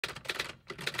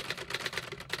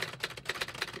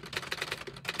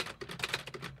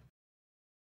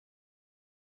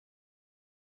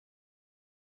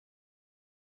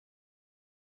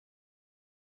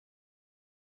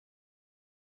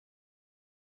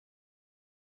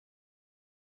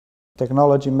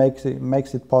Technology makes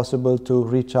it possible to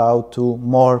reach out to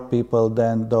more people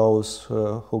than those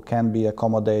who can be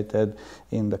accommodated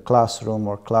in the classroom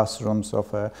or classrooms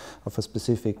of a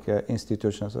specific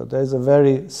institution. So there is a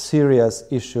very serious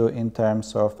issue in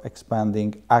terms of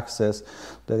expanding access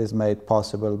that is made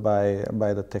possible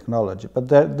by the technology. But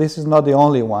this is not the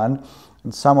only one.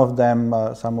 And some of them,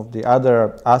 some of the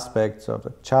other aspects of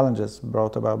the challenges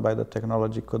brought about by the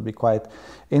technology could be quite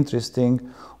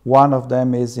interesting. One of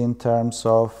them is in terms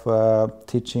of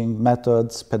teaching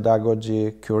methods,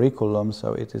 pedagogy, curriculum.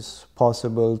 So it is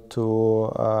possible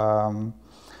to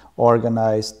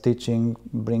organize teaching,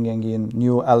 bringing in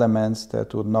new elements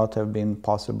that would not have been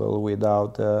possible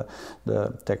without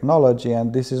the technology.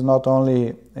 And this is not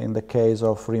only in the case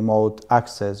of remote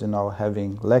access,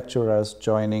 having lecturers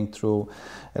joining through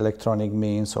electronic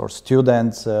means or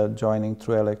students joining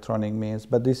through electronic means,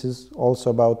 but this is also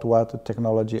about what the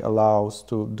technology allows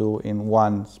to do in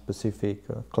one specific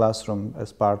classroom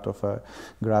as part of a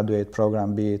graduate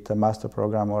program, be it a master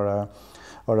program or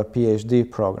a PhD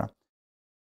program.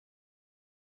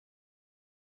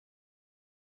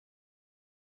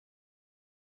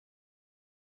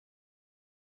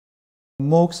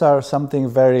 MOOCs are something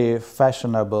very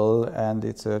fashionable, and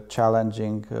it's a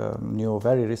challenging, new,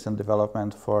 very recent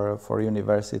development for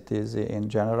universities in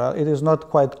general. It is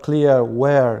not quite clear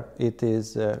where it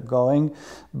is going,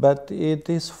 but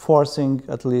it is forcing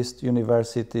at least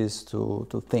universities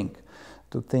to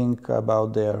think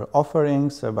about their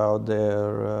offerings, about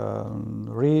their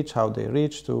reach, how they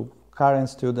reach to current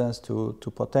students, to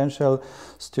potential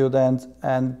students.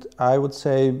 And I would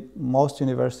say most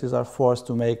universities are forced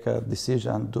to make a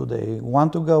decision. Do they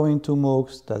want to go into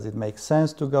MOOCs? Does it make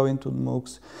sense to go into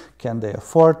MOOCs? Can they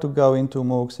afford to go into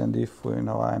MOOCs? And if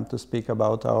I am to speak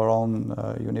about our own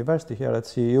university here at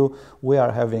CEU, we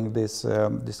are having this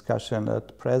discussion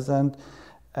at present.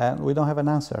 And we don't have an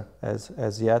answer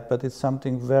as yet, but it's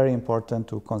something very important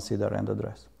to consider and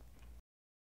address.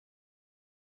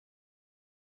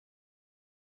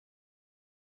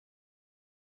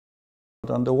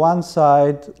 On the one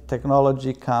side,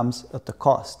 technology comes at a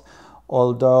cost.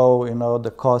 Although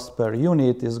the cost per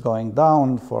unit is going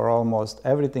down for almost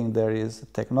everything there is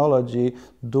technology,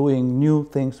 doing new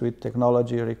things with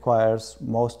technology requires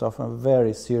most often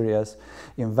very serious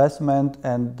investment,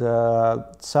 and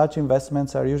such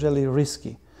investments are usually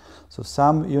risky. So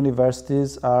some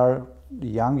universities are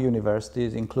young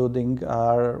universities, including,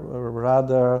 are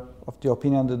rather of the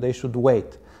opinion that they should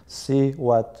wait. See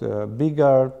what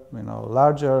bigger,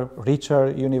 larger,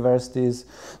 richer universities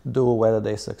do, whether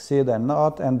they succeed or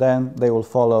not, and then they will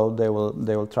follow. They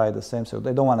will try the same. So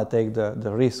they don't want to take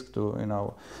the risk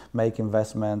to make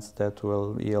investments that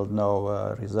will yield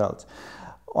no results.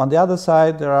 On the other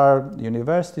side, there are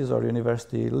universities or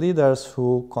university leaders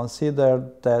who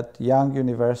consider that young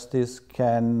universities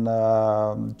can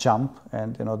jump,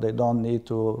 and they don't need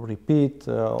to repeat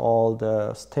all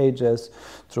the stages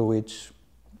through which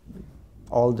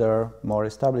older, more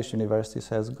established universities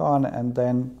has gone, and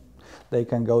then they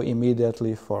can go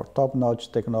immediately for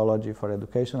top-notch technology, for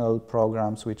educational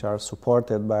programs which are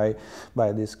supported by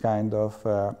this kind of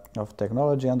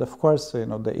technology. And of course,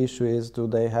 the issue is, do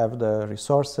they have the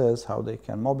resources, how they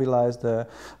can mobilize the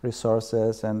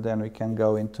resources, and then we can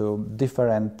go into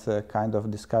different kind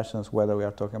of discussions, whether we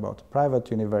are talking about a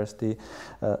private university,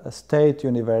 a state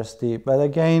university. But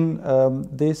again,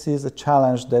 this is a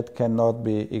challenge that cannot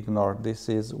be ignored. This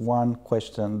is one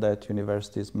question that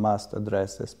universities must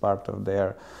address as part of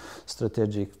their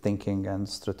strategic thinking and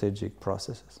strategic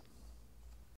processes.